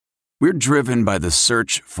We're driven by the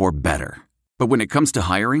search for better. But when it comes to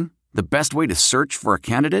hiring, the best way to search for a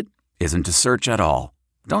candidate isn't to search at all.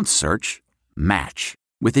 Don't search. Match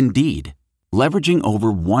with Indeed. Leveraging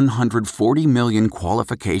over 140 million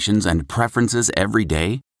qualifications and preferences every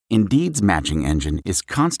day, Indeed's matching engine is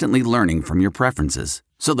constantly learning from your preferences.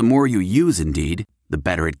 So the more you use Indeed, the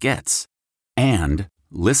better it gets. And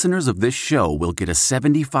listeners of this show will get a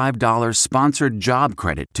 $75 sponsored job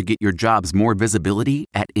credit to get your jobs more visibility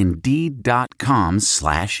at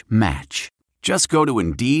Indeed.com/match. Just go to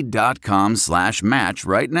Indeed.com/match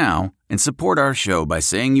right now and support our show by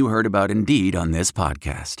saying you heard about Indeed on this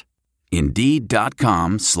podcast.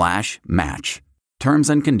 Indeed.com/match. Terms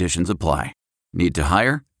and conditions apply. Need to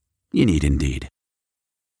hire? You need Indeed.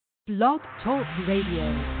 Blog Talk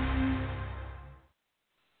Radio.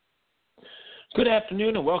 Good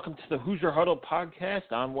afternoon and welcome to the Hoosier Huddle podcast.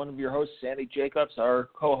 I'm one of your hosts, Sandy Jacobs. Our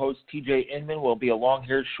co-host, TJ Inman, will be along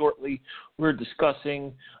here shortly. We're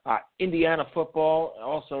discussing Indiana football,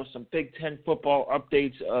 also some Big Ten football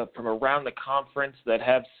updates from around the conference that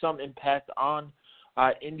have some impact on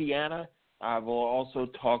Indiana. We'll also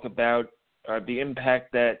talk about the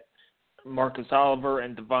impact that Marcus Oliver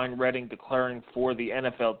and Devine Redding declaring for the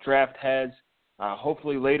NFL draft has.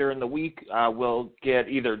 Hopefully later in the week, we'll get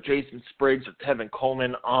either Jason Spriggs or Tevin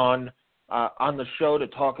Coleman on the show to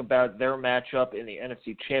talk about their matchup in the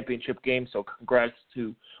NFC Championship game. So congrats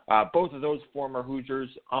to both of those former Hoosiers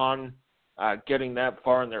on getting that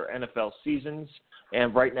far in their NFL seasons.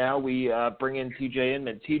 And right now we bring in TJ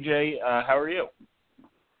Inman. TJ, how are you?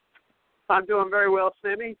 I'm doing very well,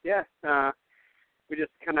 Sammy. Yeah, we just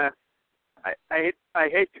kind of I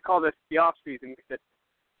hate to call this the off season because it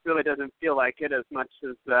really doesn't feel like it as much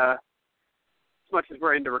as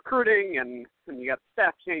we're into recruiting and you got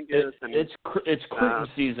staff changes. It's recruiting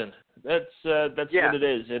season. That's what it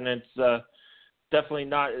is, and it's definitely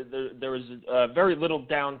not. There was very little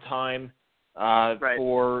downtime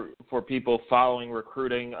for people following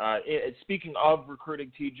recruiting. Speaking of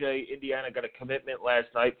recruiting, TJ, Indiana got a commitment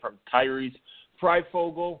last night from Tyrese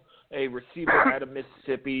Freifogel, a receiver out of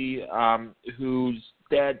Mississippi, whose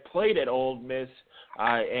dad played at Ole Miss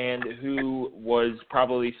and who was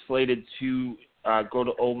probably slated to go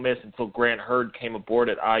to Ole Miss until Grant Hurd came aboard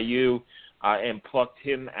at IU and plucked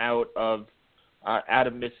him out of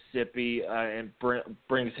Mississippi and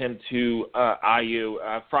brings him to IU.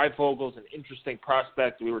 Freifogel's an interesting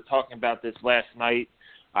prospect. We were talking about this last night.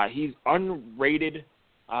 He's unrated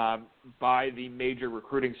by the major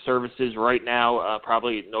recruiting services right now.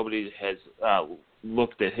 Probably nobody has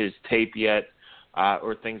looked at his tape yet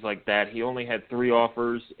or things like that. He only had 3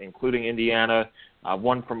 offers, including Indiana,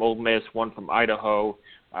 one from Ole Miss, one from Idaho.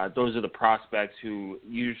 Those are the prospects who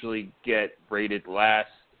usually get rated last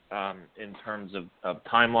in terms of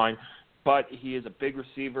timeline. But he is a big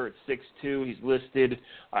receiver at 6'2". He's listed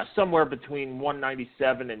somewhere between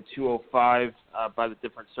 197 and 205 by the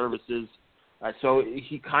different services. So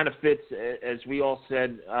he kind of fits, as we all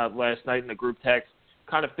said last night in the group text,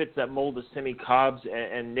 kind of fits that mold of Simmie Cobbs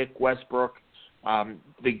and Nick Westbrook.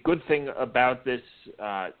 The good thing about this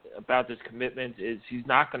commitment is he's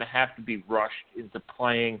not going to have to be rushed into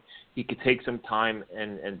playing. He could take some time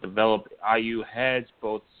and develop. IU has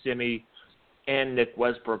both Simmie and Nick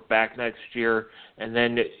Westbrook back next year, and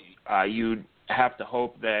then you have to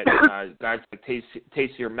hope that guys like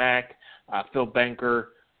Taysir Mack, Phil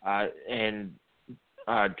Benker, and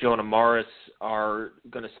Jonah Morris are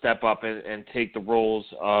going to step up and take the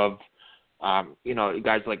roles of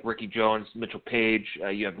guys like Ricky Jones, Mitchell Page.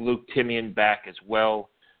 You have Luke Timian back as well,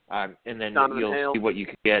 and then you'll see what you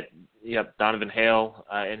could get. Yep, Donovan Hale,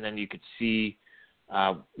 and then you could see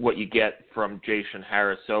what you get from Jason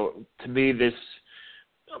Harris. So to me,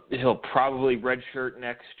 he'll probably redshirt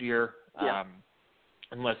next year. Yeah.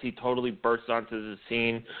 Unless he totally bursts onto the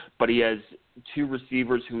scene. But he has 2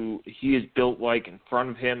 receivers who he is built like in front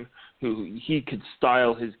of him, who he could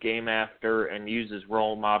style his game after and use as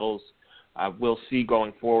role models. We'll see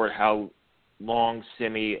going forward how long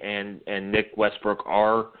Simmie and Nick Westbrook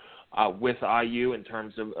are with IU in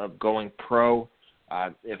terms of going pro.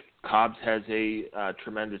 If Cobbs has a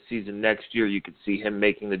tremendous season next year, you could see him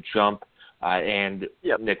making the jump. And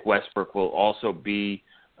Nick Westbrook will also be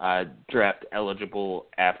draft eligible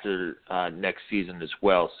after next season as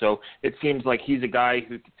well. So it seems like he's a guy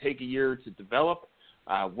who could take a year to develop,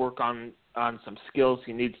 work on some skills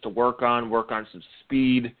he needs to work on some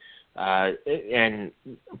speed, and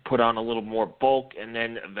put on a little more bulk, and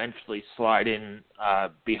then eventually slide in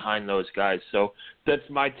behind those guys. So that's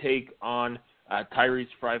my take on Tyrese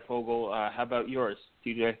Freifogel. How about yours,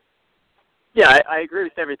 TJ? Yeah, I agree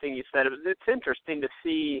with everything you said. It's interesting to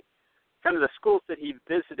see kind of the schools that he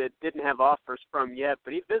visited didn't offers from yet,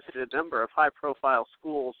 but he visited a number of high-profile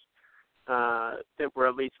schools that were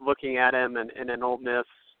at least looking at him. And in Ole Miss,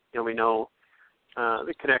 we know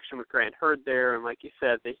the connection with Grant Hurd there, and like you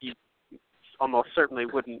said, that he almost certainly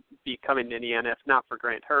wouldn't be coming to Indiana if not for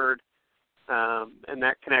Grant Hurd and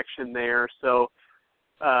that connection there. So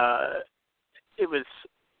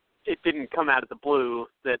it didn't come out of the blue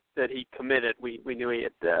that he committed. We knew he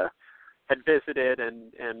had visited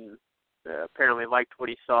and apparently liked what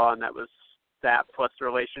he saw, and that was that plus the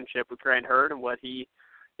relationship with Grant Hurd and what he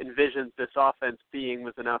envisioned this offense being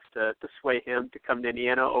was enough to sway him to come to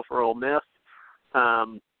Indiana over Ole Miss.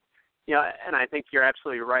 And I think you're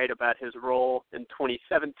absolutely right about his role in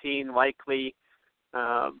 2017, likely,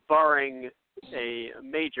 barring a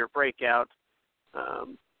major breakout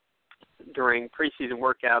during preseason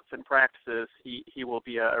workouts and practices, he will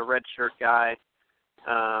be a redshirt guy,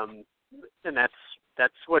 and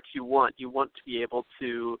that's what you want. You want to be able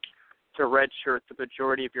to redshirt the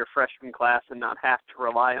majority of your freshman class and not have to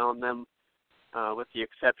rely on them, with the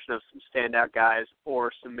exception of some standout guys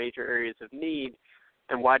or some major areas of need.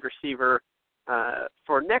 And wide receiver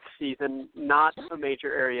for next season, not a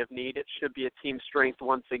major area of need. It should be a team strength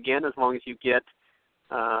once again, as long as you get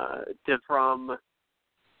from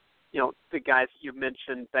the guys that you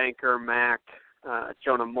mentioned, Banker, Mack,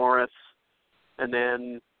 Jonah Morris, and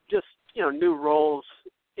then just new roles,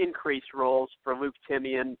 increased roles for Luke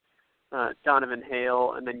Timian, Donovan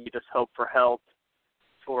Hale, and then you just hope for help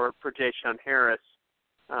for Ja'Shawn Harris.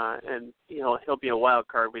 And he'll be a wild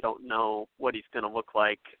card. We don't know what he's going to look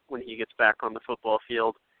like when he gets back on the football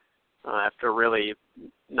field after really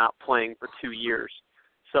not playing for 2 years.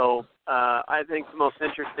 So I think the most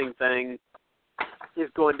interesting thing is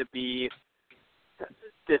going to be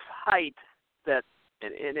this height that,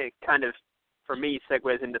 and it kind of, for me,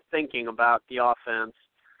 segues into thinking about the offense.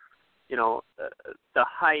 The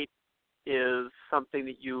height is something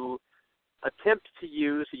that you attempt to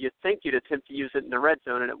use, you think you'd attempt to use it in the red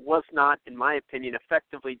zone, and it was not, in my opinion,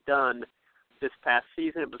 effectively done this past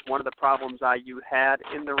season. It was one of the problems IU had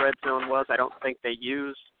in the red zone was I don't think they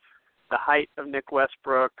used the height of Nick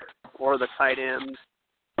Westbrook or the tight ends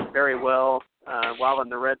very well while in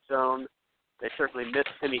the red zone. They certainly missed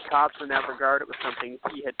Timmy Cobbs in that regard. It was something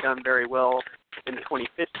he had done very well in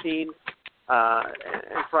 2015.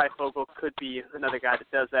 And Freifogel could be another guy that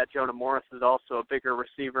does that. Jonah Morris is also a bigger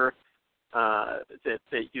receiver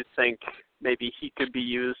that you think maybe he could be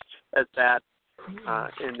used as that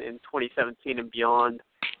in 2017 and beyond.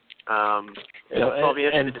 I'll be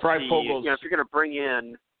interested to see, if you're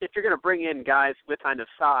going to bring in guys with kind of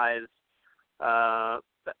size,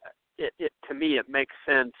 to me it makes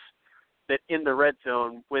sense that in the red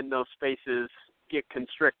zone when those spaces get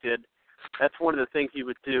constricted, that's one of the things you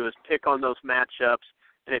would do is pick on those matchups.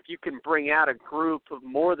 And if you can bring out a group of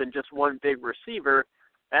more than just one big receiver,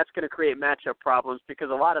 that's going to create matchup problems because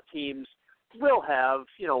a lot of teams will have,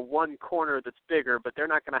 one corner that's bigger, but they're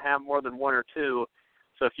not going to have more than one or two.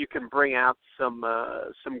 So if you can bring out some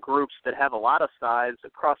groups that have a lot of size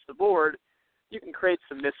across the board, you can create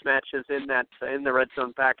some mismatches in the red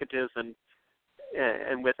zone packages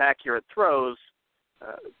and with accurate throws,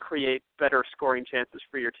 create better scoring chances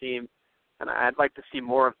for your team. And I'd like to see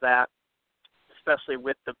more of that, especially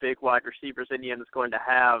with the big wide receivers Indiana's going to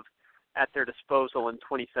have at their disposal in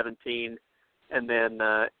 2017. And then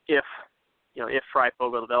if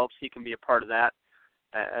Freifogel develops, he can be a part of that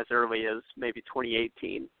as early as maybe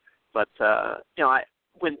 2018. But,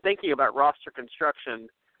 when thinking about roster construction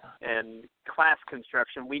and class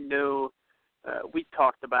construction, we knew we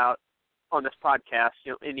talked about on this podcast,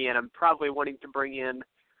 Indiana probably wanting to bring in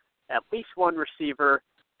at least one receiver,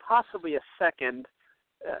 possibly a second.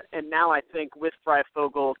 And now I think with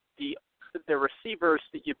Freifogel, the receivers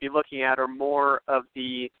that you'd be looking at are more of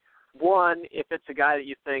the one, if it's a guy that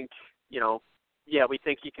you think, we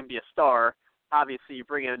think he can be a star, obviously you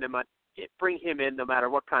bring him in no matter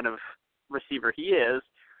what kind of receiver he is.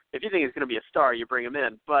 If you think he's going to be a star, you bring him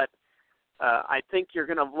in. But I think you're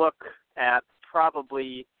going to look at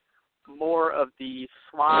probably more of the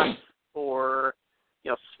slot or,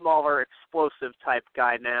 smaller explosive type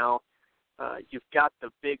guy now. You've got the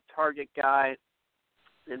big target guy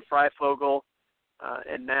in Freifogel,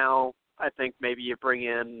 and now I think maybe you bring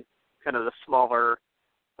in kind of the smaller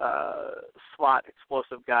slot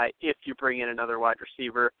explosive guy if you bring in another wide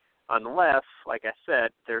receiver, unless, like I said,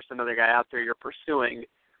 there's another guy out there you're pursuing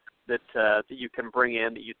that you can bring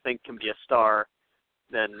in that you think can be a star.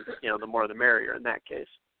 Then the more the merrier in that case.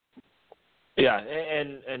 Yeah,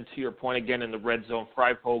 and to your point again, in the red zone,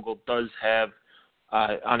 Freifogel does have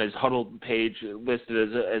on his huddle page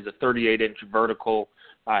listed as a 38-inch vertical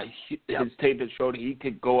His tape that showed he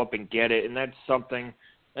could go up and get it, and that's something,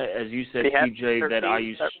 as you said, TJ, that I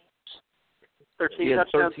use. 13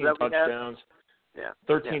 touchdowns. Yeah.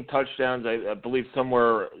 13 touchdowns. I believe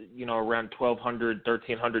somewhere, around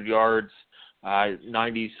 1,300 yards,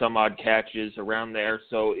 90 some odd catches around there.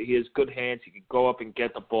 So he has good hands. He can go up and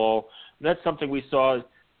get the ball. And that's something we saw,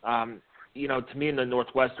 to me in the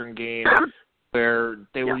Northwestern game, where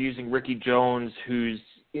they were using Ricky Jones, who's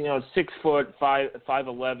 6 foot,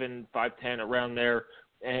 5'11", 5'10", around there,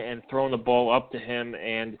 and throwing the ball up to him.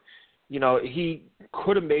 And he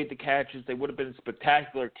could have made the catches. They would have been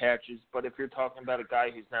spectacular catches. But if you're talking about a guy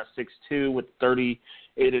who's now 6'2" with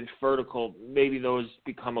 38-inch vertical, maybe those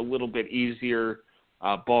become a little bit easier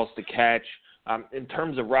balls to catch. In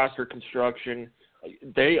terms of roster construction,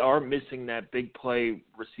 they are missing that big play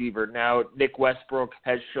receiver. Now, Nick Westbrook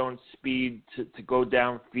has shown speed to go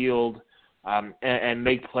downfield and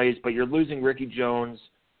make plays, but you're losing Ricky Jones,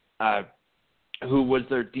 who was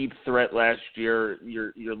their deep threat last year.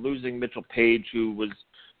 You're losing Mitchell Page, who was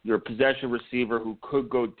your possession receiver who could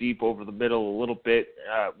go deep over the middle a little bit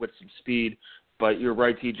with some speed. But you're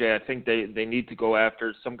right, TJ. I think they need to go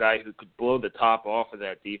after some guy who could blow the top off of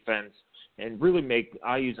that defense and really make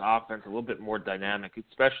IU's offense a little bit more dynamic,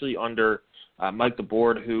 especially under Mike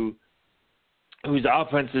DeBoer, whose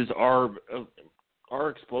offenses are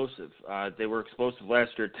explosive. They were explosive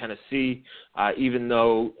last year at Tennessee, even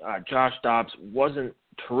though Josh Dobbs wasn't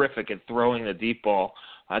terrific at throwing the deep ball.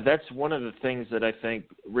 That's one of the things that I think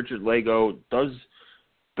Richard Lagow does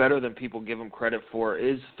better than people give him credit for,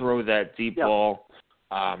 is throw that deep ball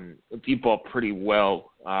pretty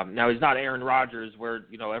well. Now, he's not Aaron Rodgers, where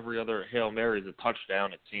every other Hail Mary is a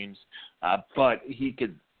touchdown, it seems, but he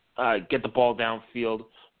could get the ball downfield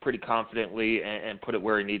pretty confidently and put it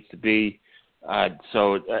where he needs to be.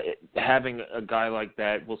 So having a guy like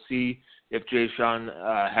that, we'll see if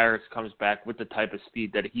Ja'Shawn Harris comes back with the type of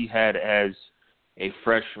speed that he had as a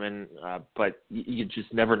freshman, but you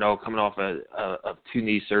just never know, coming off of 2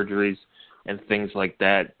 knee surgeries and things like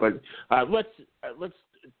that. But let's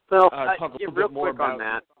talk a little bit more about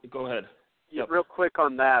that. Go ahead. Yep. Real quick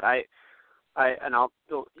on that,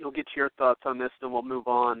 you'll get your thoughts on this, and we'll move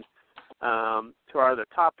on to our other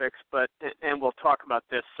topics, and we'll talk about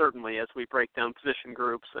this certainly as we break down position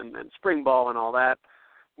groups and spring ball and all that.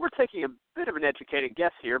 We're taking a bit of an educated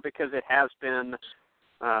guess here because it has been,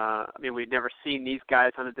 we've never seen these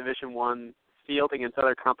guys on a Division I field against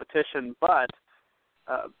other competition, but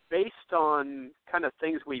based on kind of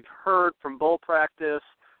things we've heard from bowl practice,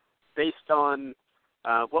 based on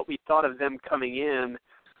what we thought of them coming in,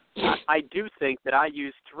 I do think that I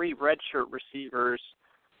used 3 redshirt receivers,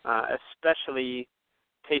 especially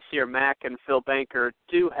Taysir Mack and Phil Banker,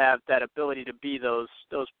 do have that ability to be those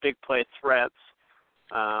big play threats.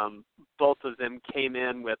 Both of them came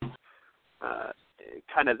in with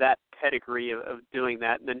kind of that pedigree of doing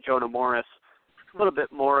that. And then Jonah Morris, a little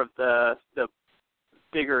bit more of the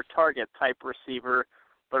bigger target type receiver,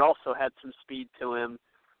 but also had some speed to him.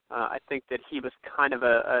 I think that he was kind of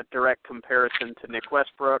a direct comparison to Nick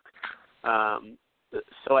Westbrook.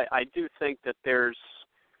 So I do think that there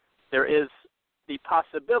is the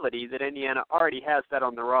possibility that Indiana already has that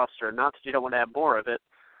on the roster. Not that you don't want to have more of it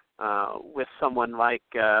with someone like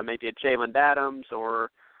maybe a Jalen Adams or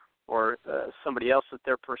somebody else that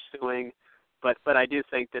they're pursuing. But I do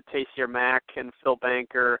think that Taysir Mack and Phil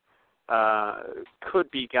Banker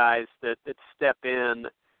could be guys that step in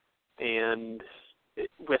and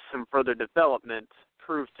with some further development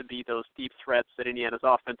prove to be those deep threats that Indiana's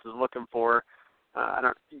offense is looking for.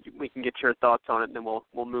 We can get your thoughts on it, and then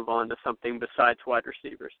we'll move on to something besides wide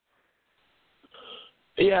receivers.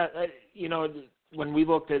 Yeah, when we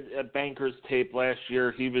looked at Banker's tape last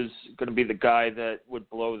year, he was going to be the guy that would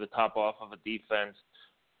blow the top off of a defense.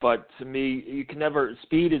 But to me, you can never –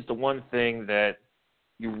 speed is the one thing that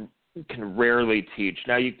you can rarely teach.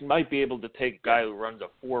 Now, you might be able to take a guy who runs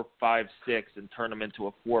a 4.56 and turn him into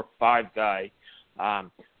a 4.5 guy.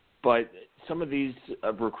 But some of these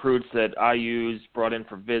recruits that I use brought in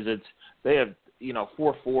for visits, they have,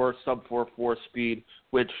 4.4, sub 4.4 speed,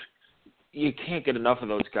 which you can't get enough of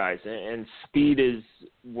those guys. And speed is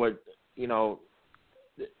what,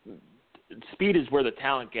 speed is where the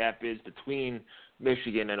talent gap is between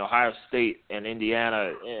Michigan and Ohio State and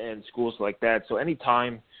Indiana and schools like that. So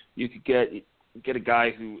anytime you could get a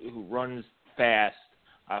guy who runs fast,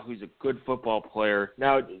 who's a good football player.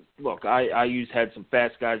 Now, look, IU's had some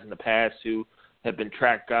fast guys in the past who have been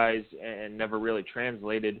track guys and never really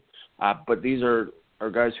translated, but these are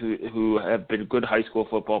guys who have been good high school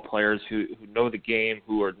football players who know the game,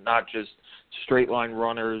 who are not just straight line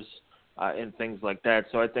runners and things like that.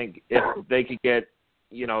 So I think if they could get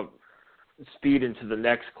speed into the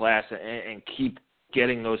next class and keep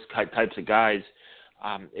getting those types of guys.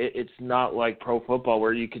 It's not like pro football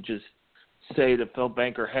where you could just say to Phil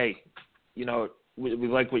Banker, hey, we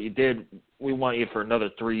like what you did. We want you for another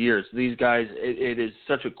 3 years. These guys, it is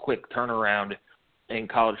such a quick turnaround in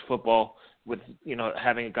college football with,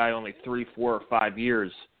 having a guy only 3, 4, or 5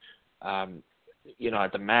 years, at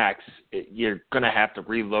the max. You're going to have to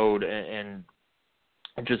reload and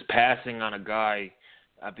just passing on a guy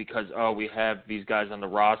because, we have these guys on the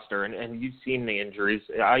roster. And you've seen the injuries.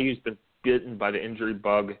 IU's been bitten by the injury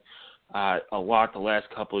bug a lot the last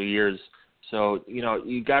couple of years. So,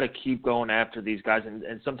 you got to keep going after these guys.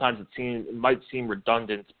 And sometimes it might seem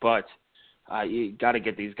redundant, but you got to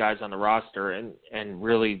get these guys on the roster and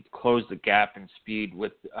really close the gap in speed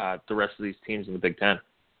with the rest of these teams in the Big Ten.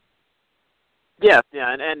 Yeah,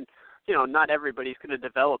 and not everybody's going to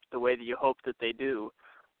develop the way that you hope that they do.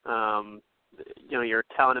 Your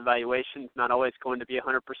talent evaluation is not always going to be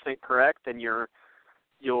 100% correct, and your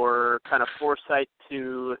kind of foresight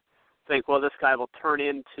to think, well, this guy will turn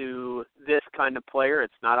into this kind of player.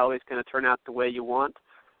 It's not always going to turn out the way you want,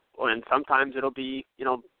 and sometimes it'll be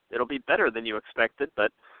better than you expected,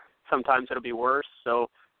 but sometimes it'll be worse. So,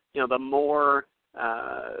 the more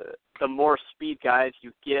speed guys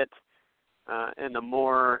you get, and the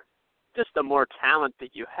more talent that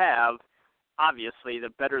you have, obviously, the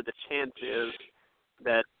better the chance is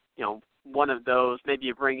that, one of those, maybe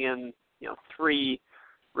you bring in, 3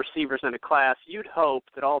 receivers in a class, you'd hope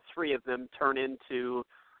that all 3 of them turn into,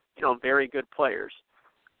 very good players.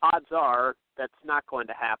 Odds are that's not going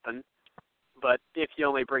to happen, but if you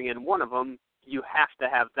only bring in one of them, you have to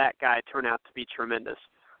have that guy turn out to be tremendous.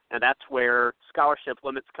 And that's where scholarship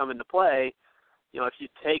limits come into play. If you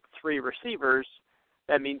take 3 receivers,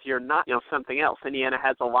 that means you're not, something else. Indiana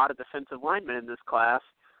has a lot of defensive linemen in this class,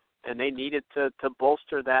 and they needed to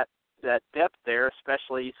bolster that depth there,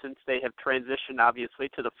 especially since they have transitioned, obviously,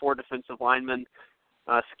 to the 4 defensive lineman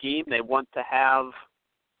scheme. They want to have,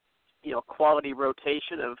 quality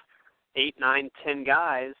rotation of 8, 9, 10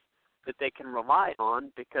 guys that they can rely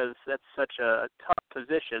on, because that's such a tough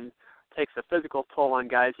position. It takes a physical toll on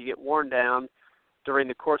guys. You get worn down during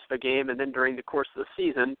the course of a game and then during the course of the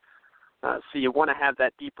season. So you want to have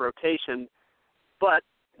that deep rotation, but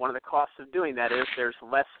one of the costs of doing that is there's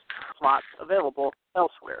less slots available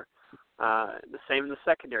elsewhere. The same in the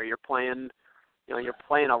secondary. You're playing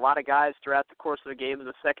a lot of guys throughout the course of the game in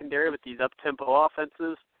the secondary with these up-tempo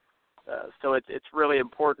offenses. So it's really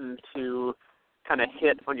important to kind of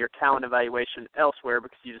hit on your talent evaluation elsewhere,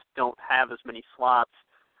 because you just don't have as many slots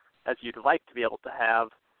as you'd like to be able to have.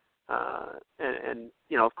 And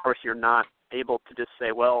of course, you're not able to just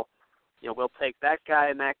say, well, we'll take that guy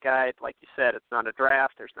and that guy. Like you said, it's not a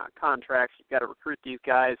draft. There's not contracts. You've got to recruit these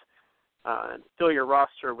guys and fill your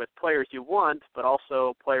roster with players you want, but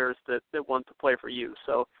also players that want to play for you.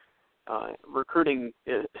 So recruiting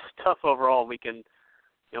is tough overall. We can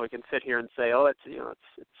sit here and say, oh,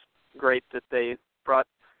 it's great that they brought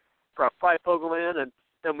Freifogel in,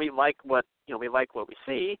 and we like what we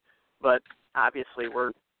see, but obviously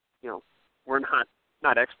we're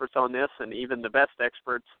not experts on this, and even the best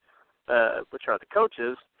experts, which are the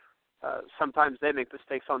coaches, sometimes they make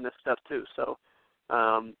mistakes on this stuff too. So,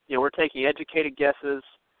 we're taking educated guesses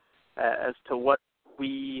as to what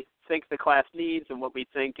we think the class needs and what we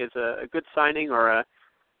think is a good signing or a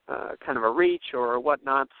kind of a reach or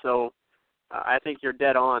whatnot. So, I think you're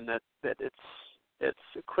dead on that it's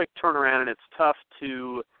a quick turnaround, and it's tough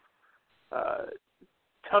to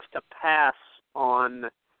pass on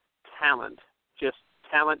talent. Just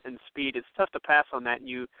talent and speed. It's tough to pass on that, and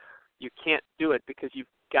you can't do it because you've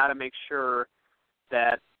got to make sure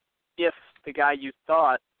that if the guy you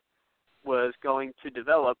thought was going to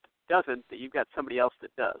develop doesn't, that you've got somebody else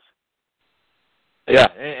that does. Yeah,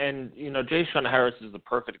 and Ja'Shawn Harris is the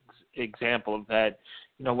perfect example of that.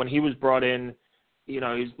 When he was brought in,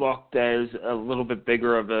 he's looked as a little bit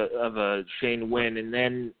bigger of a Shane Wynn, and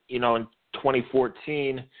then in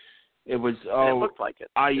 2014. It was it looked like it.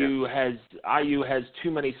 IU has too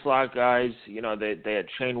many slot guys. They had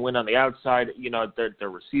Shane Wynn on the outside. Their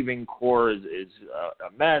receiving core is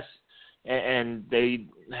a mess, and they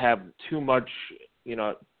have too much.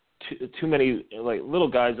 Too many little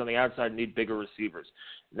guys on the outside need bigger receivers.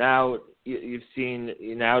 Now you've seen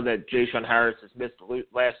that Ja'Shawn Harris has missed the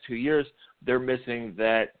last 2 years. They're missing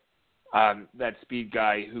that speed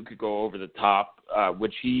guy who could go over the top,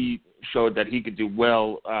 which he showed that he could do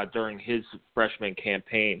well during his freshman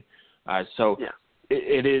campaign.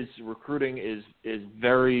 It is recruiting is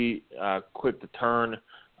very quick to turn.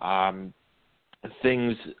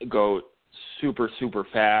 Things go super, super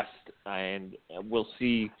fast, and we'll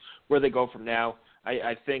see where they go from now.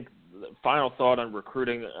 I think the final thought on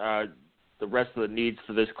recruiting the rest of the needs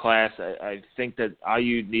for this class, I think that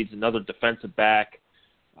IU needs another defensive back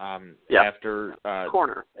after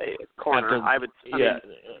corner. I mean,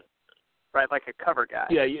 right, like a cover guy.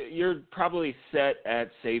 Yeah, you're probably set at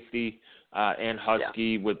safety and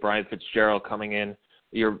Husky with Brian Fitzgerald coming in.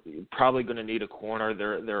 You're probably going to need a corner.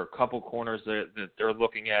 There are a couple corners that they're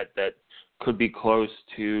looking at that could be close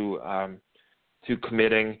to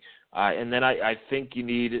committing, and then I think you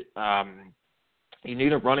need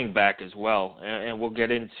a running back as well, and we'll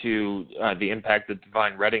get into the impact of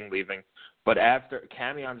Divine Redding leaving. But after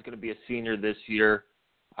Camion's going to be a senior this year,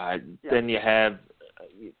 then you have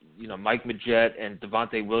Mike Majette and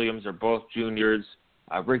Devontae Williams are both juniors.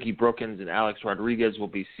 Ricky Brookins and Alex Rodriguez will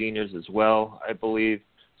be seniors as well, I believe.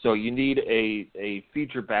 So you need a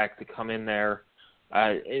feature back to come in there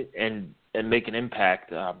and make an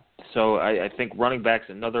impact. So I think running back's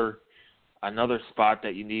another spot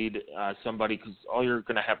that you need somebody, because all you're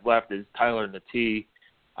going to have left is Tyler Natee.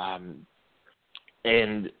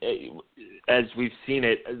 And as we've seen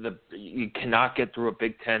it, you cannot get through a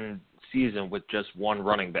Big Ten season with just one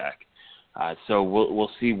running back. So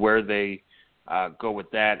we'll see where they go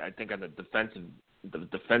with that. I think on the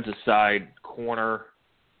defensive side, corner,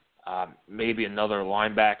 maybe another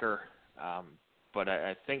linebacker. But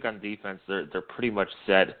I think on defense they're pretty much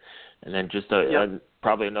set. And then just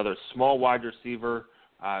probably another small wide receiver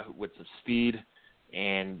with some speed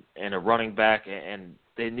and a running back, and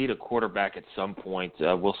they need a quarterback at some point.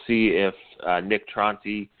 We'll see if Nick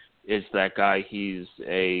Tronti is that guy. He's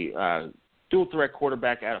a dual threat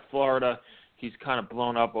quarterback out of Florida. He's kind of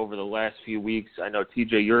blown up over the last few weeks. I know,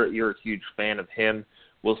 TJ, you're a huge fan of him.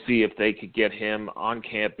 We'll see if they could get him on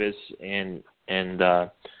campus and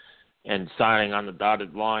signing on the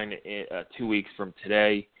dotted line 2 weeks from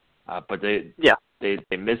today. But they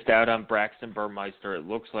missed out on Braxton Burmeister. It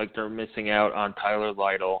looks like they're missing out on Tyler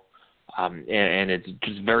Lytle. And it's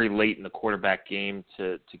just very late in the quarterback game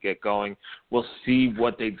to get going. We'll see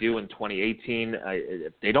what they do in 2018.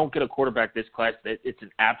 If they don't get a quarterback this class, it's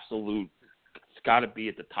an absolute – it's got to be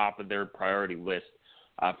at the top of their priority list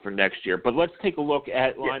for next year. But let's take a look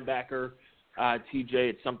at linebacker, TJ.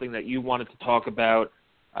 It's something that you wanted to talk about.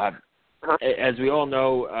 As we all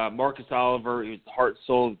know, Marcus Oliver, who's the heart and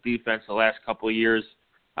soul of defense the last couple of years,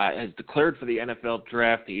 has declared for the NFL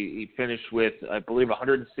draft. He finished with, I believe,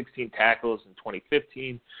 116 tackles in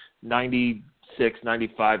 2015,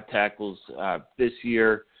 95 tackles this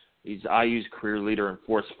year. He's IU's career leader in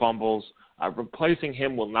forced fumbles. Replacing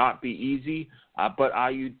him will not be easy, but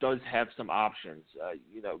IU does have some options.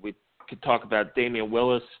 We could talk about Damian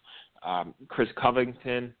Willis, Chris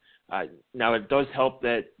Covington. Now, it does help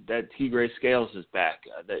that Tigre Scales is back.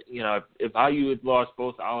 If IU had lost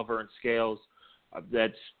both Oliver and Scales,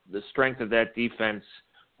 that's the strength of that defense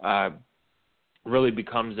really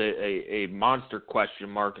becomes a monster question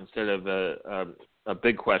mark instead of a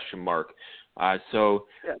big question mark.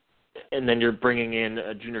 And then you're bringing in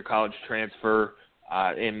a junior college transfer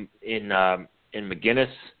in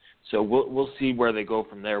McGinnis. So we'll see where they go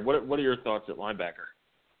from there. What are your thoughts at linebacker?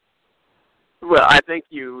 Well, I think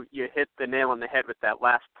you hit the nail on the head with that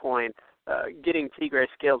last point. Getting Tigre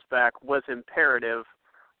Scales back was imperative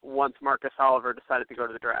once Marcus Oliver decided to go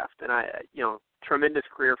to the draft. And tremendous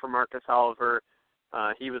career for Marcus Oliver.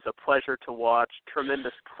 He was a pleasure to watch,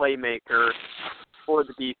 tremendous playmaker for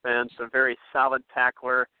the defense, a very solid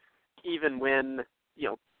tackler. Even when,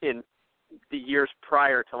 in the years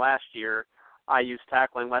prior to last year, IU's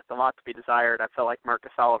tackling left a lot to be desired. I felt like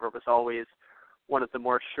Marcus Oliver was always one of the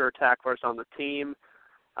more sure tacklers on the team.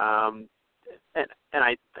 The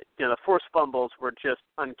forced fumbles were just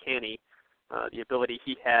uncanny. The ability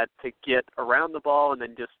he had to get around the ball and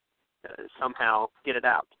then just somehow get it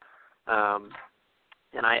out.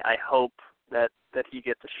 And I hope that he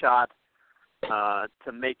gets a shot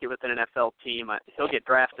to make it with an NFL team. He'll get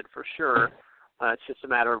drafted for sure. It's just a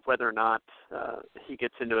matter of whether or not he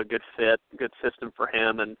gets into a good fit, good system for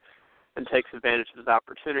him, and takes advantage of his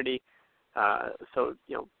opportunity.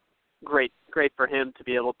 Great for him to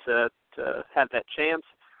be able to have that chance.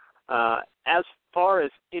 As far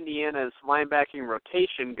as Indiana's linebacking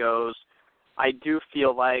rotation goes, I do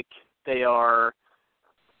feel like they are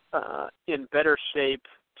in better shape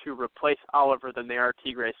to replace Oliver than they are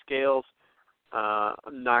Tigre Scales.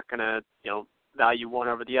 I'm not going to, value one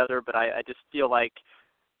over the other, but I just feel like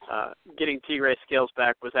getting Tigre Scales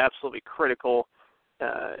back was absolutely critical.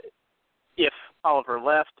 If Oliver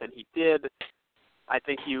left, and he did, I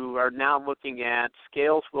think you are now looking at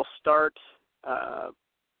Scales will start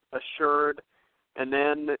assured, and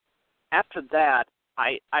then after that,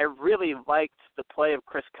 I really liked the play of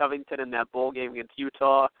Chris Covington in that bowl game against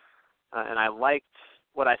Utah, and I liked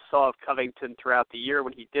what I saw of Covington throughout the year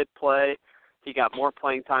when he did play. He got more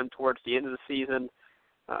playing time towards the end of the season.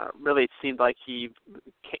 Really, it seemed like he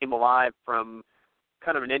came alive from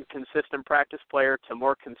kind of an inconsistent practice player to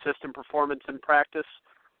more consistent performance in practice,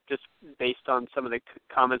 just based on some of the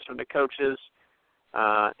comments from the coaches.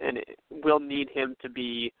 And we'll need him to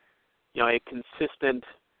be, a consistent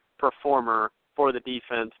performer for the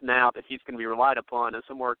defense now that he's going to be relied upon as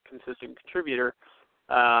a more consistent contributor.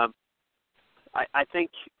 I think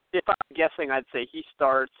if I'm guessing, I'd say he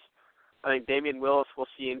starts. I think Damian Willis will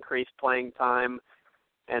see increased playing time.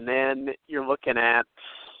 And then you're looking at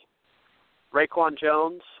Raekwon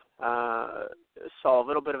Jones, saw a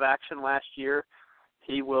little bit of action last year.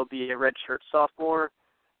 He will be a redshirt sophomore.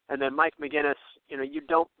 And then Mike McGinnis, you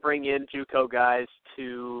don't bring in JUCO guys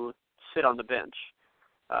to sit on the bench.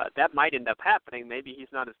 That might end up happening. Maybe he's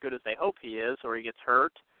not as good as they hope he is, or he gets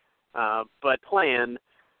hurt. But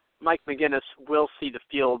Mike McGinnis will see the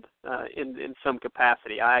field in some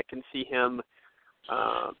capacity. I can see him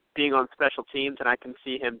being on special teams, and I can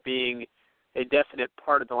see him being a definite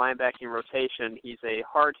part of the linebacking rotation. He's a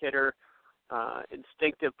hard hitter,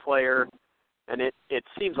 instinctive player, and it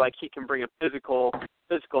seems like he can bring a physical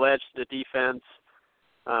edge to the defense.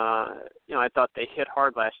 I thought they hit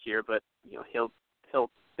hard last year, but he'll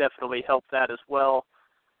definitely help that as well.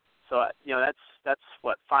 So that's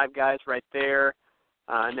what, 5 guys right there,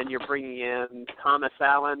 and then you're bringing in Thomas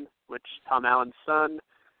Allen, Tom Allen's son,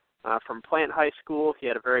 from Plant High School. He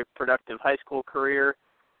had a very productive high school career.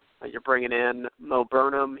 You're bringing in Mo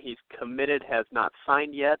Burnham. He's committed, has not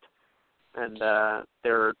signed yet, and I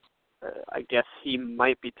guess he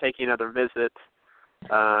might be taking another visit.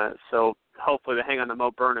 So hopefully to hang on to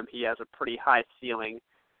Mo Burnham, he has a pretty high ceiling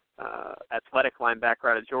athletic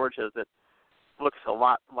linebacker out of Georgia that looks a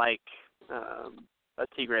lot like a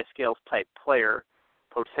Tigre Scales type player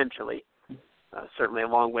potentially. Certainly a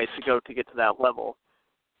long ways to go to get to that level.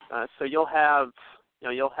 So you'll have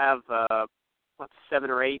 7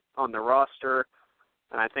 or 8 on the roster,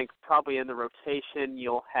 and I think probably in the rotation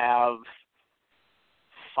you'll have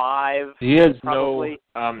 5. He has probably.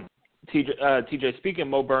 no TJ. Speaking of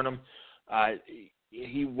Mo Burnham,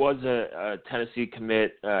 he was a Tennessee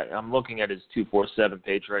commit. I'm looking at his 247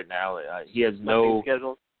 page right now. He has no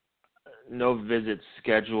visits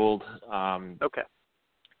scheduled. Okay.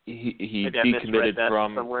 He decommitted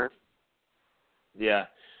from somewhere. Yeah.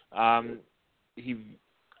 I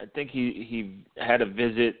think he had a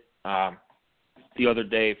visit the other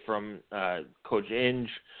day from Coach Inge,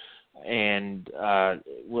 and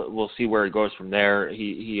we'll see where he goes from there.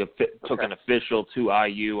 He took an official to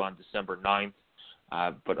IU on December 9th,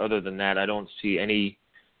 but other than that, I don't see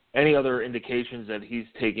any other indications that he's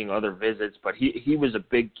taking other visits. But he was a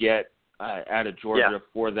big get out of Georgia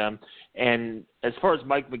for them. And as far as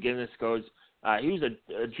Mike McGinnis goes, he was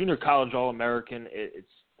a junior college All-American.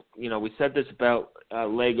 We said this about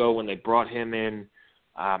Lego when they brought him in.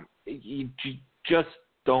 You just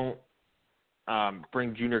don't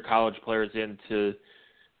bring junior college players in to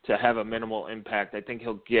have a minimal impact. I think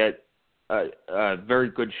he'll get a very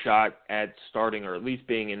good shot at starting, or at least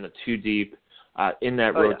being in the 2 deep in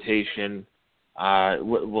that rotation.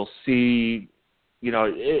 We'll see.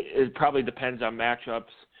 It probably depends on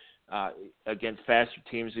matchups. Against faster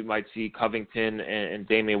teams, we might see Covington and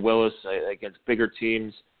Damian Willis. Against bigger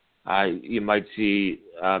teams, you might see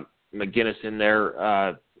McGinnis in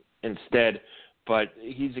there instead. But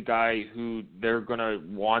he's a guy who they're going to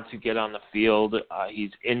want to get on the field. He's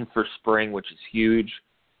in for spring, which is huge.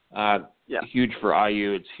 Huge for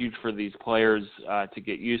IU. It's huge for these players to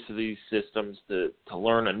get used to these systems, to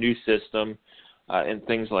learn a new system, and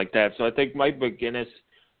things like that. So I think Mike McGinnis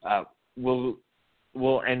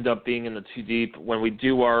will end up being in the 2 deep. When we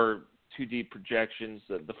do our 2 deep projections,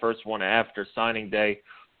 the first one after signing day,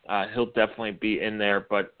 he'll definitely be in there.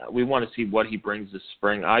 But we want to see what he brings this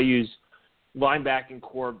spring. IU's linebacking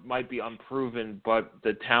core might be unproven, but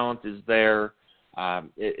the talent is there.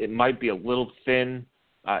 It might be a little thin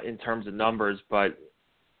in terms of numbers, but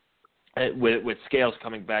with Scales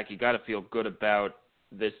coming back, you got to feel good about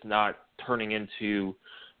this not turning into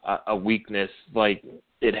a weakness like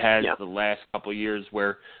it has the last couple of years,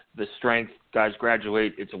 where the strength guys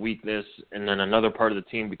graduate, it's a weakness, and then another part of the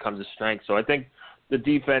team becomes a strength. So I think the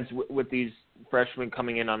defense with these freshmen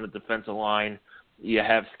coming in on the defensive line, you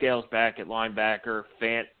have Scales back at linebacker,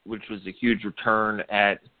 Fant, which was a huge return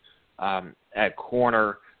at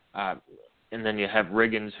corner, and then you have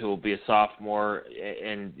Riggins, who will be a sophomore,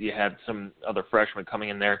 and you have some other freshmen coming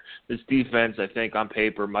in there. This defense, I think, on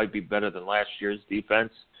paper, might be better than last year's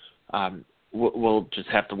defense. We'll just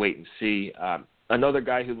have to wait and see. Another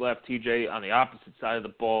guy who left, TJ, on the opposite side of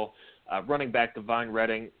the ball, running back Devine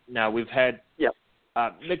Redding. Now, we've had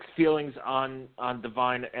mixed feelings on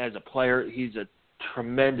Devine as a player. He's a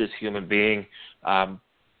tremendous human being,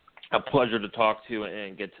 a pleasure to talk to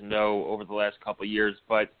and get to know over the last couple of years.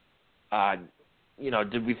 But,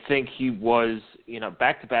 did we think he was,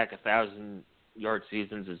 back-to-back 1,000-yard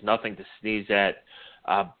seasons is nothing to sneeze at,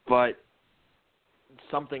 but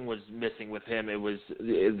something was missing with him. It was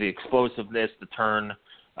the explosiveness to turn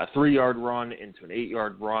a 3-yard run into an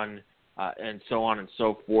 8-yard run, and so on and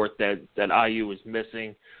so forth that IU was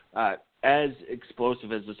missing. As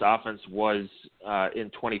explosive as this offense was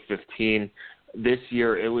in 2015, this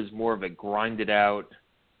year it was more of a grinded out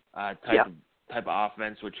type of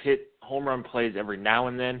offense, which hit home run plays every now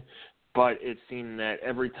and then. But it seemed that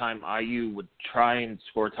every time IU would try and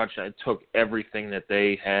score a touchdown, it took everything that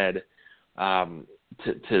they had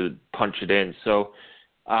to punch it in. So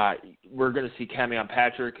we're going to see Camion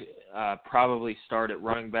Patrick probably start at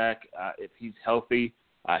running back. If he's healthy,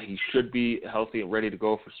 he should be healthy and ready to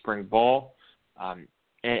go for spring ball.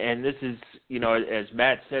 And this is, as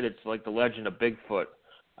Matt said, it's like the legend of Bigfoot.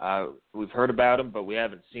 We've heard about him, but we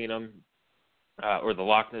haven't seen him. Or the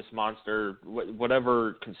Loch Ness Monster,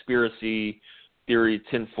 whatever conspiracy theory,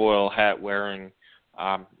 tinfoil hat wearing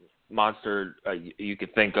monster you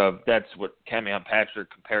could think of. That's what Camion Patrick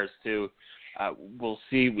compares to. We'll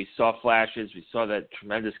see. We saw flashes. We saw that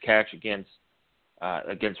tremendous catch against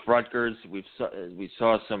Rutgers. We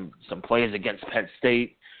saw some plays against Penn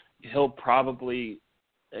State. He'll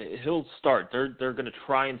start. They're going to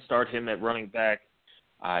try and start him at running back.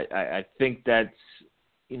 I think that's,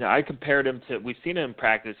 I compared him to, we've seen him in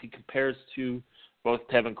practice. He compares to both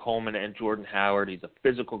Tevin Coleman and Jordan Howard. He's a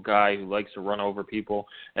physical guy who likes to run over people,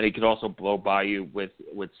 and he could also blow by you with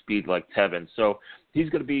speed like Tevin. So he's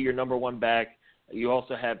going to be your number one back. You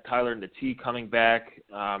also have Tyler Natee coming back.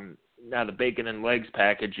 Now the bacon and legs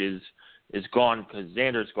package is gone because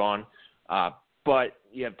Xander's gone. But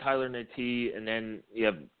you have Tyler Natee, and then you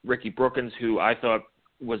have Ricky Brookins, who I thought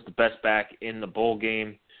was the best back in the bowl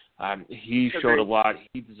game. He showed a lot.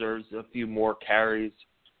 He deserves a few more carries,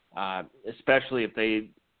 especially if they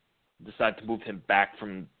decide to move him back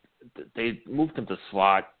from – they moved him to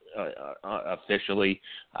slot officially,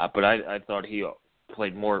 but I thought he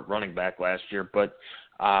played more running back last year. But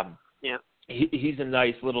he's a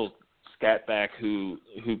nice little scat back who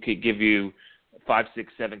could give you 5,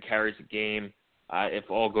 6, 7 carries a game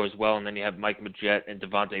if all goes well. And then you have Mike Majette and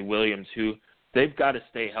Devontae Williams, who they've got to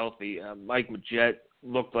stay healthy. Mike Majette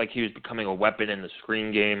looked like he was becoming a weapon in the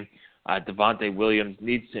screen game. Devontae Williams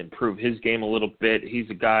needs to improve his game a little bit. He's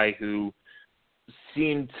a guy who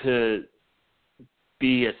seemed to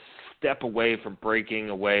be a step away from breaking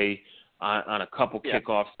away on a couple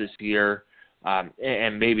kickoffs this year,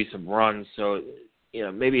 and maybe some runs. So,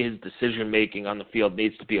 maybe his decision-making on the field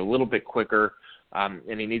needs to be a little bit quicker,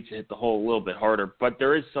 and he needs to hit the hole a little bit harder. But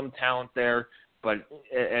there is some talent there. But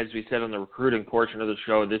as we said on the recruiting portion of the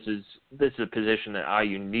show, this is a position that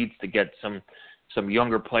IU needs to get some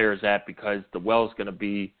younger players at, because the well is going to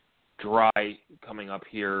be dry coming up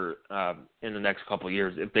here in the next couple of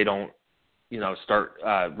years if they don't, start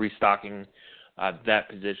restocking that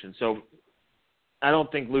position. So I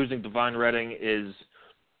don't think losing Devine Redding is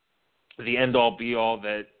the end-all, be-all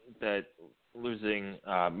that losing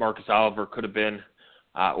Marcus Oliver could have been,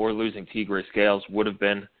 or losing Tigre Scales would have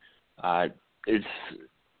been.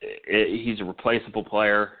 He's a replaceable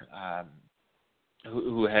player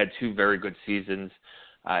who had 2 very good seasons,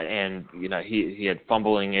 and he had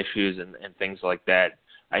fumbling issues and things like that.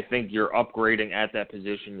 I think you're upgrading at that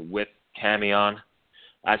position with Camion.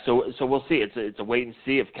 So we'll see. It's a wait and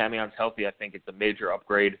see. If Camion's healthy, I think it's a major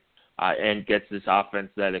upgrade and gets this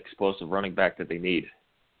offense that explosive running back that they need.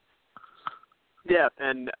 Yeah,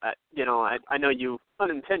 and I know you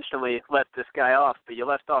unintentionally left this guy off, but you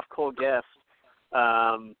left off Cole Guest.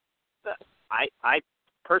 I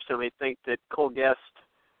personally think that Cole Guest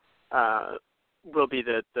will be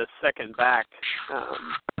the second back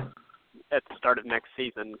at the start of next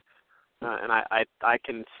season, and I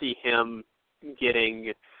can see him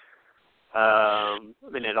getting.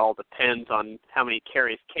 It all depends on how many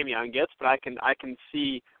carries Camion gets, but I can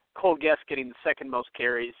see Cole Guest getting the second most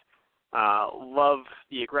carries. Love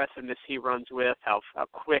the aggressiveness he runs with, how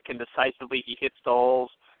quick and decisively he hits the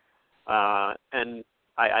holes, and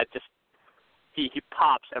I just he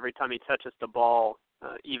pops every time he touches the ball,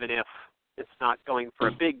 even if it's not going for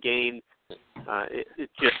a big gain. It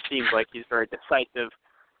just seems like he's very decisive.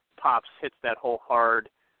 Pops, hits that hole hard,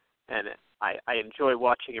 and I enjoy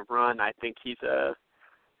watching him run. I think he's a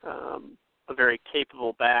a very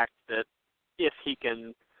capable back that if he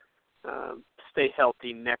can stay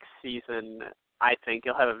healthy next season, I think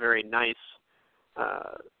he'll have a very nice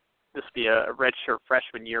this will be a redshirt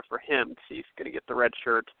freshman year for him because he's going to get the red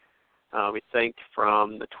shirt, we think,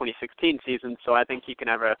 from the 2016 season. So I think he can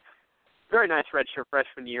have a very nice redshirt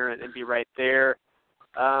freshman year and be right there.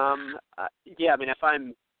 Yeah, I mean, if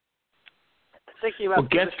I'm thinking about... Well,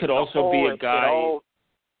 Guest could also be a guy...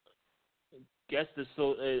 Guest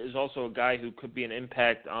is also a guy who could be an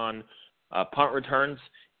impact on punt returns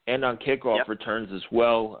and on kickoff returns as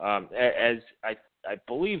well. As I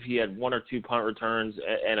believe he had 1 or 2 punt returns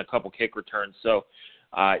and a couple kick returns. So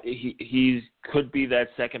he could be that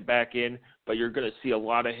second back in, but you're going to see a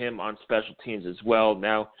lot of him on special teams as well.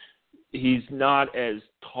 Now, he's not as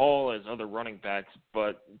tall as other running backs,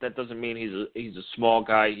 but that doesn't mean he's a small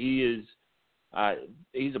guy. He's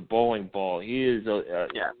a bowling ball. He is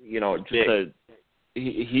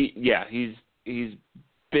he's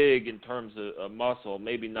big in terms of muscle,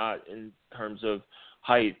 maybe not in terms of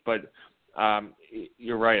height, but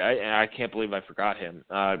you're right. I can't believe I forgot him.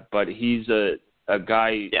 But he's a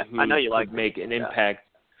guy who could make an impact.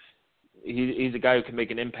 He's a guy who can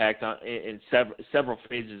make an impact in several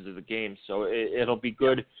phases of the game. So it'll be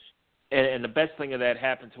good. And the best thing of that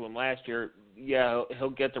happened to him last year. Yeah, he'll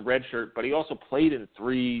get the red shirt, but he also played in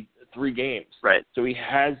three games. Right. So he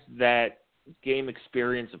has that game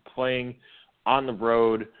experience of playing on the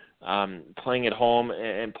road, playing at home,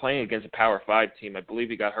 and playing against a Power 5 team. I believe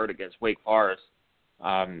he got hurt against Wake Forest.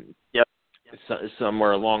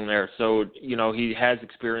 Somewhere along there. So, he has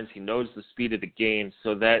experience. He knows the speed of the game.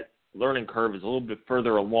 So that learning curve is a little bit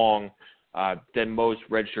further along than most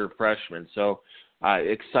redshirt freshmen. So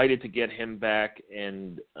excited to get him back,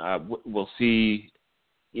 and we'll see,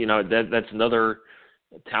 that's another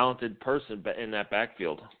talented person in that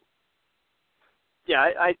backfield.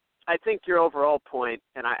 Yeah, I think your overall point,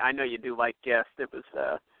 and I know you do like Guest, it was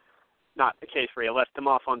not the case where you left him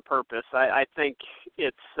off on purpose. I think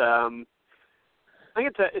it's a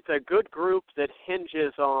good group that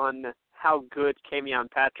hinges on how good Camion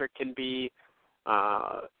Patrick can be.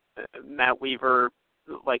 Matt Weaver,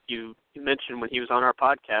 like you mentioned when he was on our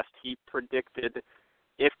podcast, he predicted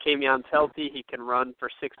if Camion's healthy, he can run for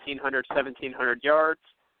 1,600, 1,700 yards.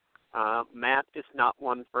 Matt is not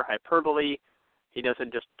one for hyperbole. He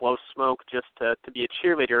doesn't just blow smoke just to be a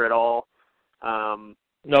cheerleader at all.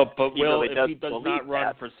 No, but really if he does not run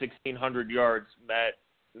that. for 1,600 yards, Matt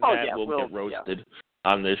will get roasted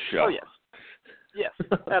on this show. Oh, yes,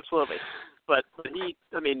 absolutely. But he,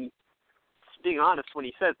 being honest, when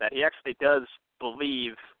he says that, he actually does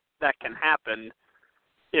believe that can happen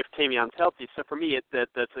if Camion's healthy. So for me, the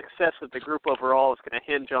success of the group overall is going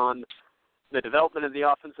to hinge on the development of the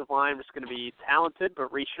offensive line, which is going to be talented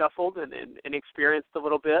but reshuffled and inexperienced a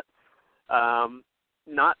little bit.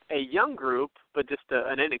 Not a young group, but just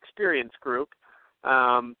an inexperienced group.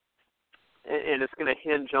 And it's going to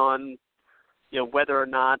hinge on, whether or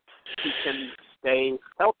not he can stay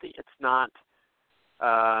healthy. It's not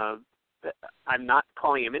I'm not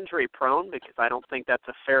calling him injury prone because I don't think that's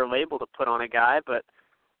a fair label to put on a guy, but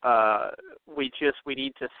we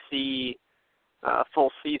need to see a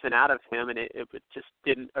full season out of him, and it just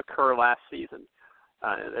didn't occur last season.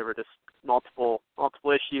 There were just multiple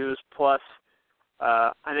issues, plus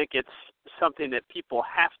I think it's something that people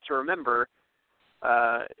have to remember.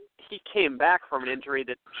 He came back from an injury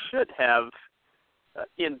that should have,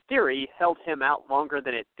 in theory, held him out longer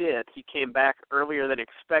than it did. He came back earlier than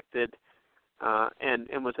expected,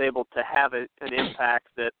 and was able to have an impact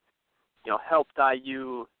that, helped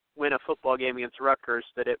IU win a football game against Rutgers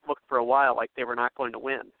that it looked for a while like they were not going to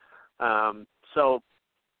win. So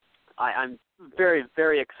I'm very,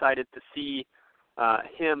 very excited to see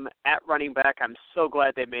him at running back. I'm so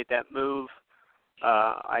glad they made that move.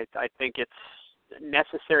 I think it's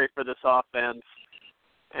necessary for this offense.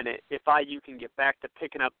 And if IU can get back to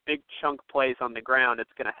picking up big chunk plays on the ground,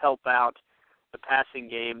 it's going to help out the passing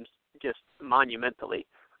games just monumentally.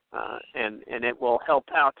 And it will help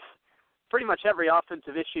out pretty much every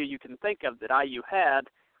offensive issue you can think of that IU had.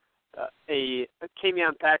 A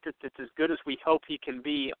Camion Patrick that's as good as we hope he can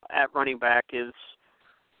be at running back is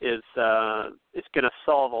going to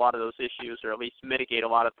solve a lot of those issues, or at least mitigate a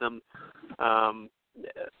lot of them.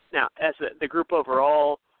 Now, as the group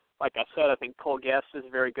overall, like I said, I think Cole Guest is a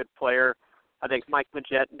very good player. I think Mike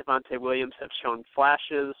Majette and Devontae Williams have shown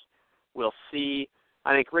flashes. We'll see.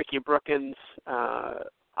 I think Ricky Brookins,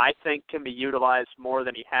 I think, can be utilized more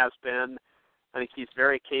than he has been. I think he's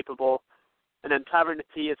very capable. And then Tyler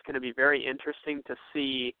Natee, it's going to be very interesting to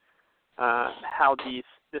see how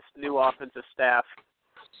this new offensive staff,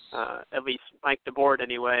 at least Mike DeBoard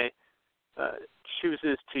anyway,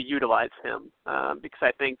 chooses to utilize him, because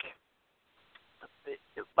I think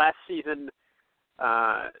last season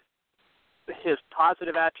his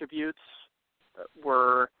positive attributes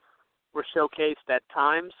were showcased at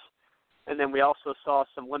times, and then we also saw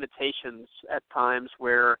some limitations at times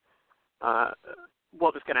where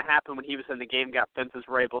what was going to happen when he was in the game, fences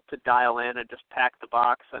were able to dial in and just pack the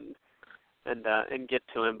box and get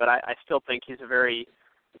to him. But I still think he's a very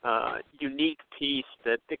unique piece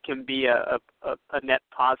that can be a net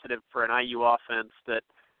positive for an IU offense that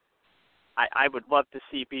I would love to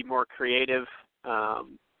see be more creative.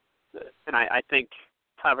 And I think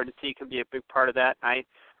Tyler DeT can be a big part of that. I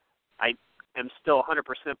am still 100%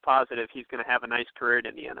 positive he's going to have a nice career at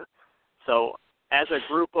Indiana. So as a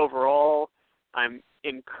group overall, I'm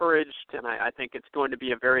encouraged, and I think it's going to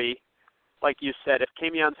be a very, like you said, if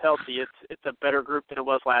Camion's healthy, it's a better group than it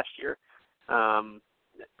was last year.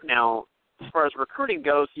 Now, as far as recruiting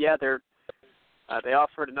goes, yeah, they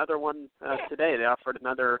offered another one today. They offered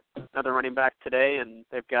another running back today, and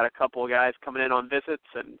they've got a couple of guys coming in on visits.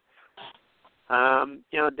 And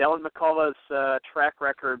Dylan McCullough's track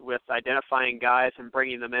record with identifying guys and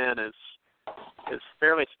bringing them in is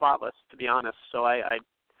fairly spotless, to be honest. So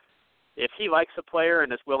if he likes a player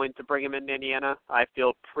and is willing to bring him into Indiana, I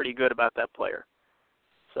feel pretty good about that player.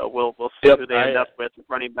 So we'll see who they end up with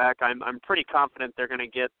running back. I'm pretty confident they're going to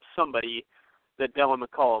get somebody that Dylan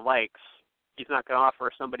McCullough likes. He's not going to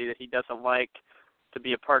offer somebody that he doesn't like to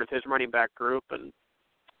be a part of his running back group. And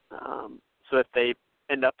so if they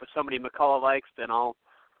end up with somebody McCullough likes, then I'll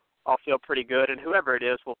feel pretty good. And whoever it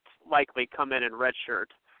is will likely come in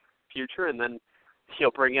redshirt future, and then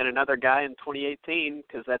he'll bring in another guy in 2018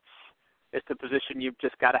 because it's the position you've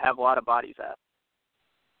just got to have a lot of bodies at.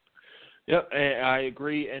 Yep, I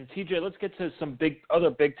agree. And TJ, let's get to some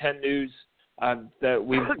other Big Ten news that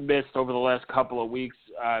we've missed over the last couple of weeks.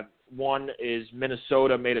 One is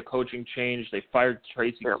Minnesota made a coaching change. They fired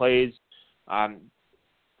Tracy Claeys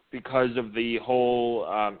because of the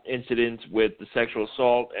whole incident with the sexual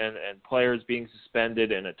assault and players being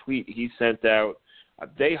suspended, and a tweet he sent out.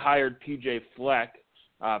 They hired P.J. Fleck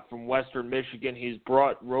from Western Michigan. He's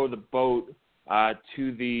rowed the boat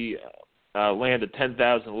to the land of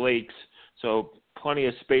 10,000 lakes, so plenty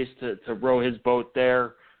of space to row his boat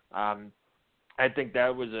there. I think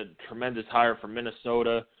that was a tremendous hire for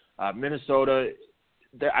Minnesota. Minnesota,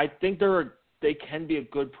 I think they can be a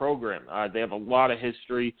good program. They have a lot of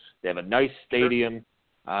history. They have a nice stadium.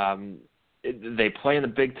 They play in the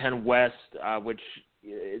Big Ten West, which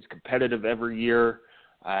is competitive every year.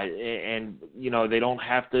 And they don't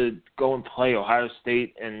have to go and play Ohio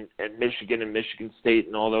State and Michigan and Michigan State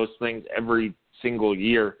and all those things every single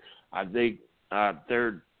year.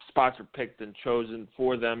 Their spots are picked and chosen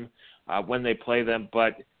for them when they play them.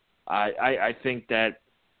 But I think that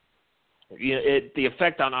the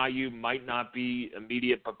effect on IU might not be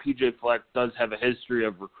immediate, but P.J. Fleck does have a history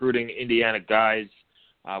of recruiting Indiana guys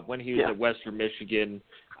when he was at Western Michigan,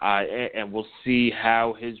 and we'll see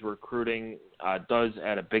how his recruiting does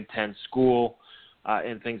at a Big Ten school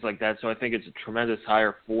and things like that. So I think it's a tremendous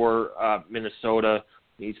hire for Minnesota.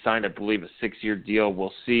 He signed, I believe, a 6-year deal.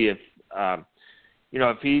 We'll see if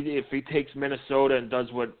he takes Minnesota and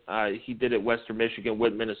does what he did at Western Michigan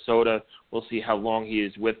with Minnesota. We'll see how long he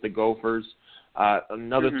is with the Gophers.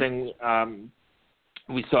 Another thing,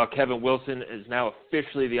 we saw Kevin Wilson is now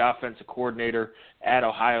officially the offensive coordinator at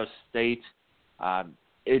Ohio State.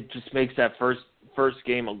 It just makes that first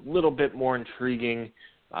game a little bit more intriguing,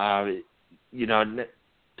 with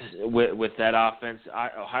that offense.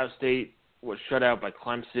 Ohio State was shut out by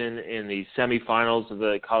Clemson in the semifinals of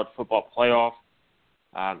the college football playoff.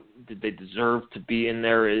 Did they deserve to be in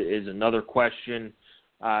there is another question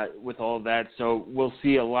with all of that. So we'll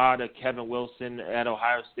see a lot of Kevin Wilson at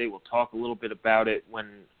Ohio State. We'll talk a little bit about it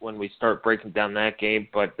when we start breaking down that game.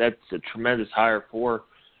 But that's a tremendous hire for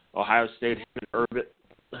Ohio State.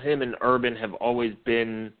 Him and Urban have always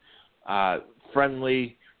been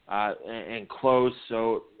friendly and close.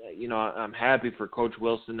 So, I'm happy for Coach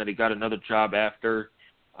Wilson that he got another job after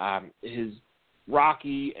his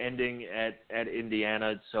rocky ending at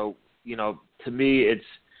Indiana. So, to me, it's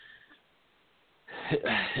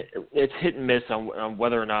hit and miss on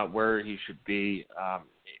whether or not where he should be.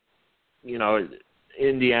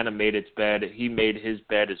 Indiana made its bed. He made his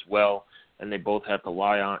bed as well, and they both have to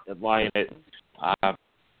lie in it.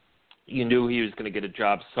 You knew he was going to get a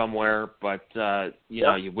job somewhere, but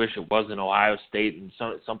you wish it wasn't Ohio State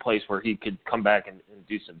and some place where he could come back and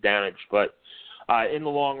do some damage. But in the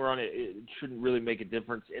long run, it shouldn't really make a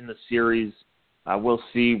difference in the series. We'll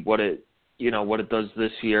see what it does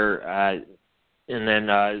this year. And then,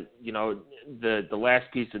 the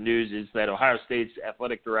last piece of news is that Ohio State's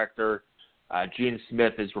athletic director, Gene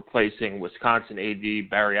Smith, is replacing Wisconsin AD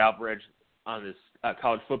Barry Alvarez on this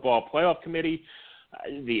college football playoff committee.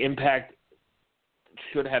 The impact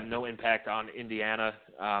should have no impact on Indiana.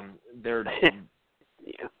 They're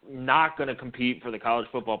not going to compete for the college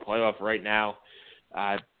football playoff right now,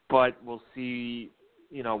 but we'll see,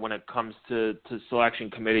 when it comes to selection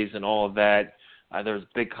committees and all of that. There's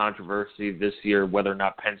big controversy this year whether or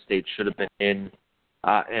not Penn State should have been in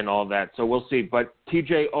and all that. So we'll see. But,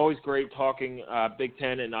 TJ, always great talking Big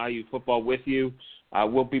Ten and IU football with you.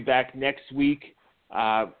 We'll be back next week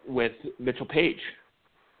with Mitchell Page.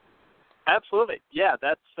 Absolutely. Yeah,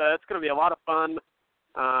 that's going to be a lot of fun.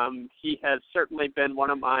 He has certainly been one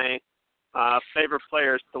of my favorite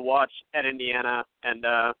players to watch at Indiana, and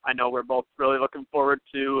I know we're both really looking forward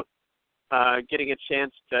to getting a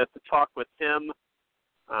chance to talk with him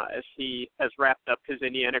as he has wrapped up his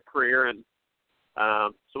Indiana career. And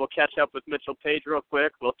so we'll catch up with Mitchell Page real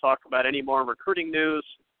quick. We'll talk about any more recruiting news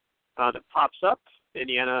that pops up.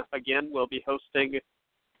 Indiana, again, will be hosting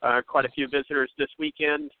quite a few visitors this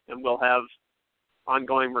weekend, and we'll have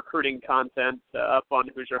ongoing recruiting content up on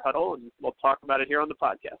Hoosier Huddle, and we'll talk about it here on the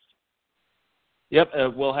podcast. Yep,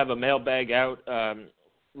 we'll have a mailbag out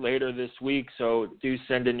later this week, so do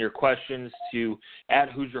send in your questions to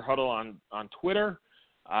 @HoosierHuddle on Twitter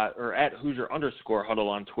or @Hoosier_Huddle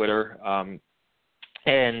on Twitter,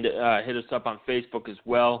 and hit us up on Facebook as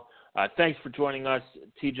well. Thanks for joining us,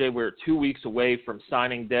 TJ. We're 2 weeks away from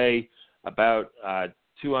signing day, about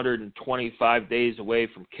 225 days away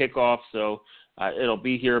from kickoff, so it'll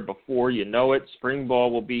be here before you know it. Spring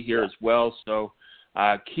ball will be here as well, so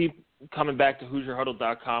keep coming back to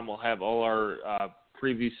HoosierHuddle.com. We'll have all our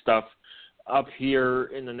preview stuff up here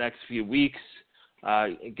in the next few weeks,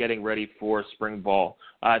 getting ready for spring ball.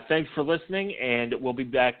 Thanks for listening, and we'll be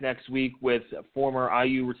back next week with former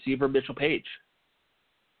IU receiver Mitchell Page.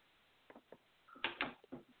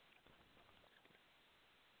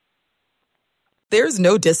 There's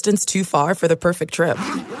no distance too far for the perfect trip.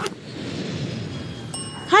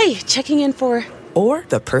 Hi, checking in for... Or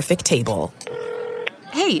the perfect table.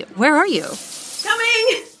 Hey, where are you?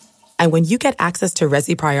 Coming! And when you get access to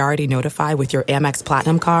Resi Priority Notify with your Amex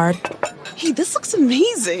Platinum card... Hey, this looks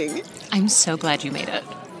amazing. I'm so glad you made it.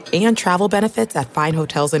 And travel benefits at fine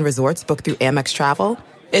hotels and resorts booked through Amex Travel,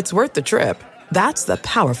 it's worth the trip. That's the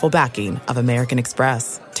powerful backing of American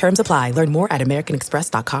Express. Terms apply. Learn more at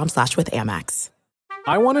americanexpress.com/withAmex.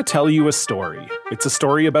 I want to tell you a story. It's a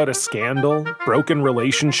story about a scandal, broken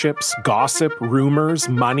relationships, gossip, rumors,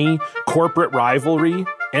 money, corporate rivalry,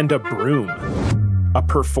 and a broom. A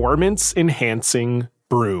performance-enhancing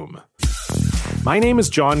broom. My name is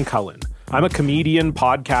John Cullen. I'm a comedian,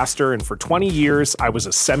 podcaster, and for 20 years, I was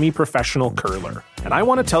a semi-professional curler. And I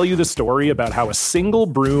want to tell you the story about how a single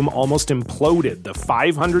broom almost imploded the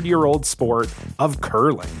 500-year-old sport of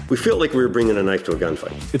curling. We felt like we were bringing a knife to a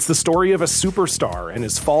gunfight. It's the story of a superstar and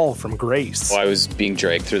his fall from grace. Well, I was being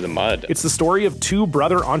dragged through the mud. It's the story of two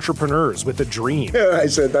brother entrepreneurs with a dream. I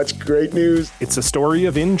said, that's great news. It's a story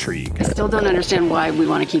of intrigue. I still don't understand why we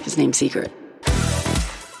want to keep his name secret.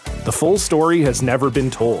 The full story has never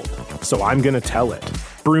been told, so I'm going to tell it.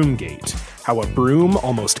 Broomgate, how a broom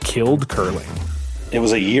almost killed curling. It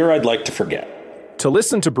was a year I'd like to forget. To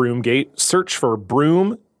listen to Broomgate, search for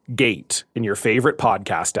Broomgate in your favorite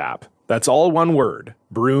podcast app. That's all one word,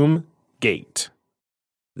 Broomgate.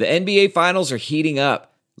 The NBA Finals are heating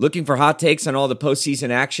up. Looking for hot takes on all the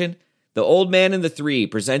postseason action? The Old Man and the Three,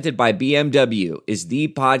 presented by BMW, is the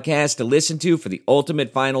podcast to listen to for the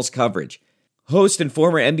ultimate finals coverage. Host and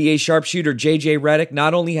former NBA sharpshooter JJ Redick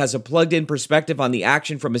not only has a plugged-in perspective on the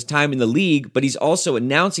action from his time in the league, but he's also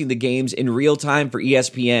announcing the games in real time for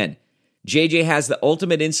ESPN. JJ has the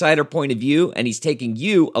ultimate insider point of view, and he's taking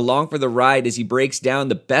you along for the ride as he breaks down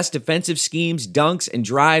the best defensive schemes, dunks, and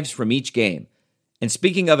drives from each game. And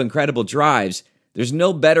speaking of incredible drives, there's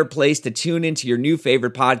no better place to tune into your new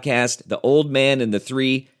favorite podcast, The Old Man and the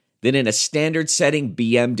Three, than in a standard-setting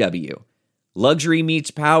BMW. Luxury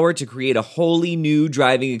meets power to create a wholly new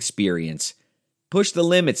driving experience. Push the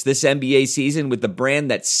limits this NBA season with the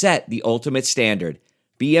brand that set the ultimate standard.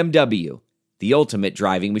 BMW, the ultimate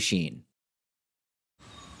driving machine.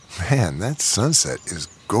 Man, that sunset is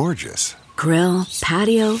gorgeous. Grill,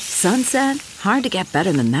 patio, sunset. Hard to get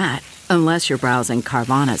better than that. Unless you're browsing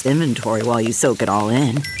Carvana's inventory while you soak it all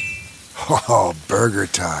in. Oh, burger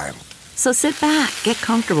time. So sit back, get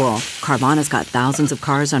comfortable. Carvana's got thousands of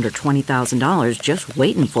cars under $20,000 just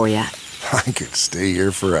waiting for you. I could stay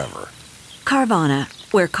here forever. Carvana,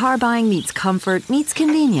 where car buying meets comfort meets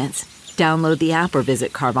convenience. Download the app or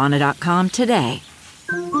visit Carvana.com today.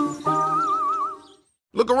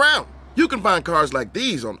 Look around. You can find cars like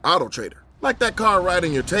these on AutoTrader, like that car right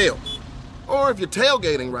in your tail. Or if you're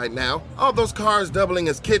tailgating right now, all those cars doubling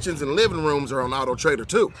as kitchens and living rooms are on AutoTrader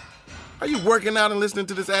too. Are you working out and listening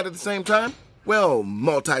to this ad at the same time? Well,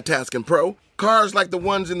 multitasking pro, cars like the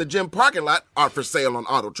ones in the gym parking lot are for sale on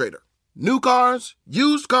AutoTrader. New cars,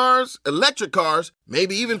 used cars, electric cars,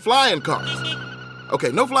 maybe even flying cars. Okay,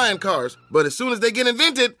 no flying cars, but as soon as they get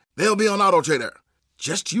invented, they'll be on AutoTrader.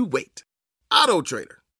 Just you wait. AutoTrader.